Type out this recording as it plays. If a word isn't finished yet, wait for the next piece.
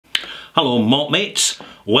Hello malt mates,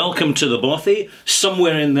 welcome to the bothy,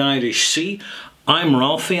 somewhere in the Irish Sea. I'm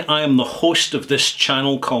Ralphie, I am the host of this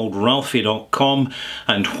channel called Ralfydotcom,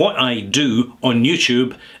 and what I do on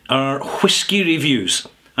YouTube are whisky reviews.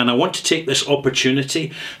 And I want to take this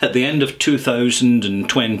opportunity at the end of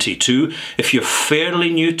 2022, if you're fairly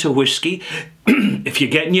new to whisky, if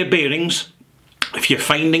you're getting your bearings, if you're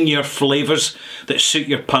finding your flavours that suit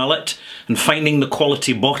your palate and finding the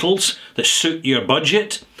quality bottles that suit your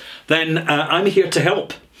budget, then I'm here to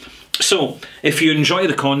help. So if you enjoy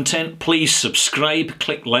the content, please subscribe,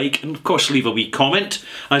 click like, and of course leave a wee comment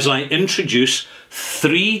as I introduce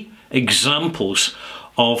 3 examples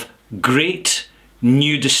of great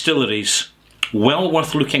new distilleries well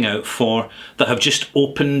worth looking out for that have just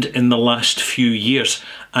opened in the last few years,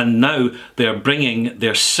 and now they're bringing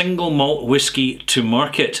their single malt whisky to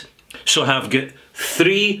market. So I've got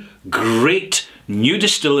 3 great new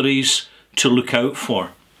distilleries to look out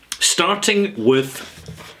for. Starting with,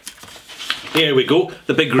 here we go,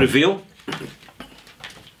 the big reveal.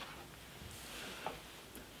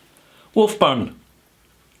 Wolfburn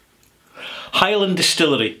Highland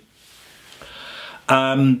Distillery.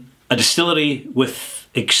 A distillery with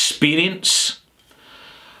experience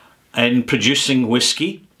in producing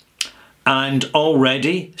whisky and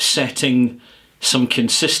already setting some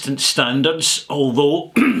consistent standards,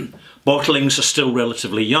 although bottlings are still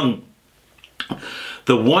relatively young.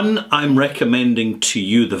 The one I'm recommending to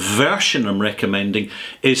you, the version I'm recommending,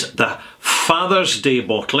 is the Father's Day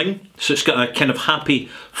bottling. So it's got a kind of happy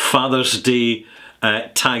Father's Day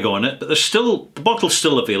tag on it, but the bottle's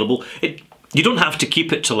still available. You don't have to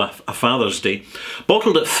keep it till a Father's Day.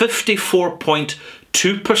 Bottled at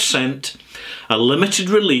 54.2%, a limited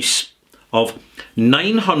release of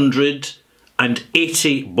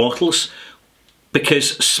 980 bottles,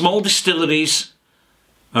 because small distilleries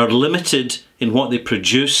are limited in what they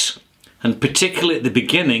produce, and particularly at the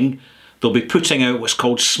beginning they'll be putting out what's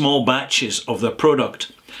called small batches of their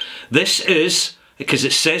product. This is, because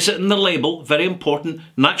it says it in the label, very important,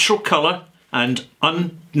 natural colour and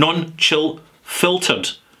non-chill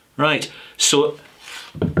filtered. Right, so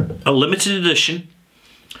a limited edition,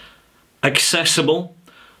 accessible,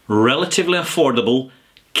 relatively affordable,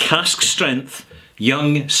 cask strength,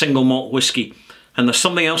 young single malt whisky. And there's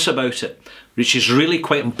something else about it which is really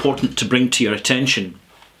quite important to bring to your attention.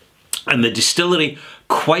 And the distillery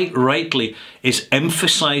quite rightly is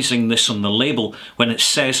emphasising this on the label when it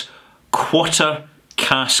says quarter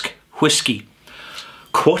cask whisky.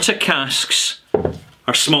 Quarter casks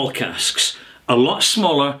are small casks, a lot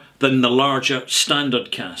smaller than the larger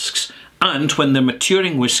standard casks, and when they're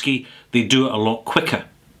maturing whisky they do it a lot quicker,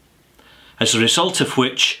 as a result of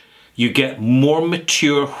which you get more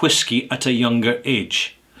mature whisky at a younger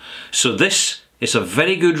age. So this is a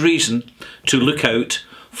very good reason to look out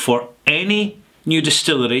for any new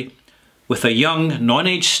distillery with a young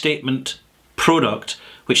non-age statement product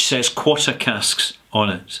which says quarter casks on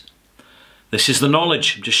it. This is the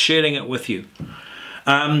knowledge, I'm just sharing it with you.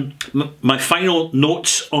 My final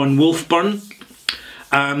notes on Wolfburn.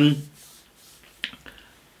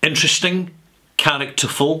 Interesting,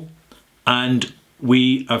 characterful, and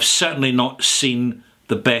we have certainly not seen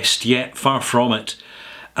the best yet, far from it.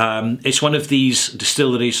 It's one of these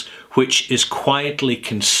distilleries which is quietly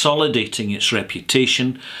consolidating its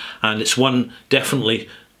reputation, and it's one definitely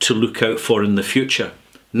to look out for in the future.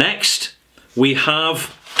 Next, we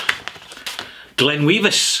have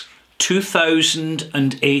Glenwevis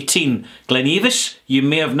 2018. Glenwevis, you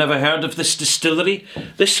may have never heard of this distillery.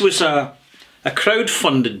 This was a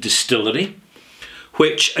crowd-funded distillery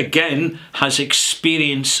which again has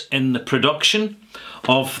experience in the production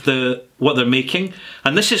of what they're making,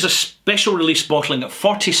 and this is a special release bottling at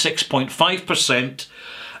 46.5%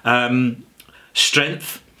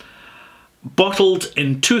 strength, bottled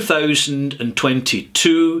in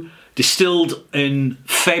 2022, distilled in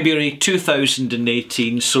February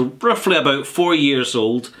 2018, so roughly about 4 years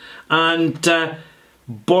old, and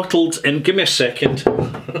bottled in, give me a second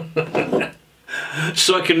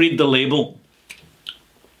so I can read the label.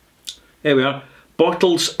 Here we are.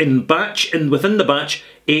 Bottles in batch, and within the batch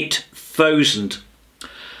 8,000.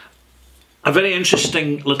 A very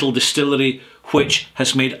interesting little distillery which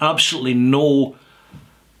has made absolutely no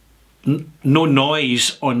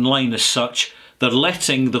noise online as such. They're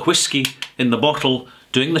letting the whisky in the bottle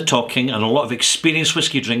doing the talking, and a lot of experienced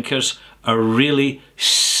whisky drinkers are really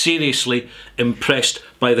seriously impressed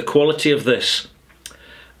by the quality of this.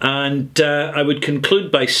 And I would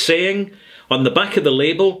conclude by saying on the back of the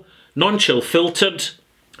label, non-chill filtered,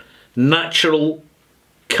 natural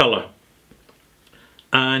colour.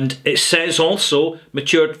 And it says also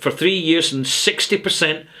matured for 3 years and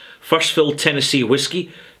 60% first fill Tennessee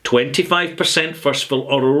whiskey, 25% first fill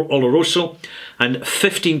Oloroso, and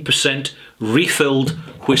 15% refilled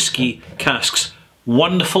whiskey casks.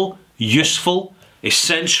 Wonderful, useful,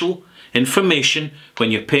 essential information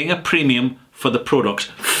when you're paying a premium for the product.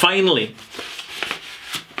 Finally,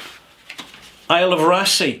 Isle of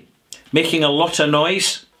Raasay, making a lot of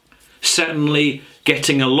noise, certainly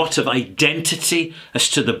getting a lot of identity as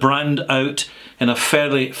to the brand out in a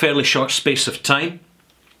fairly short space of time.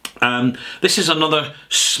 This is another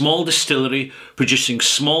small distillery producing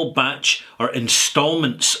small batch or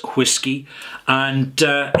installments whiskey, and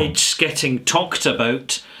it's getting talked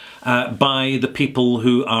about by the people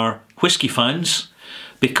who are whiskey fans,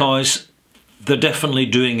 because they're definitely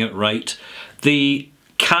doing it right. The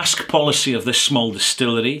cask policy of this small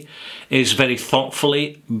distillery is very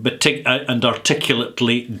thoughtfully and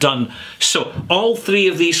articulately done. So all three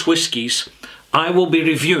of these whiskies I will be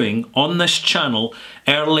reviewing on this channel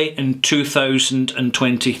early in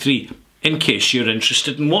 2023, in case you're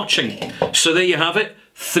interested in watching. So there you have it,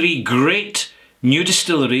 3 great new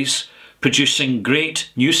distilleries producing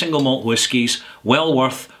great new single malt whiskies, well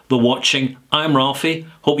worth the watching. I'm Ralphie,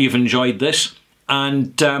 hope you've enjoyed this,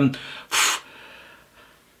 and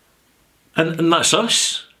that's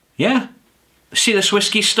us. Yeah, see this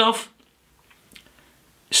whiskey stuff?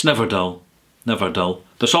 It's never dull, never dull.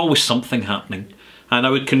 There's always something happening. And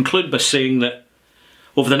I would conclude by saying that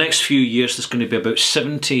over the next few years there's going to be about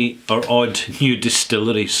 70 or odd new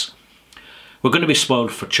distilleries. We're going to be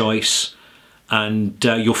spoiled for choice, and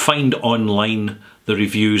you'll find online the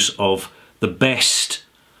reviews of the best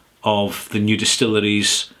of the new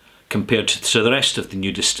distilleries compared to the rest of the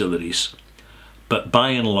new distilleries. But by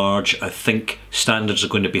and large, I think standards are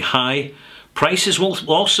going to be high. Prices will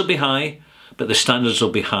also be high, but the standards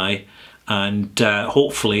will be high, and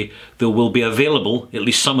hopefully they will be available, at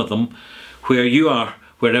least some of them, where you are,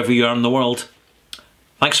 wherever you are in the world.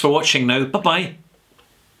 Thanks for watching now. Bye-bye.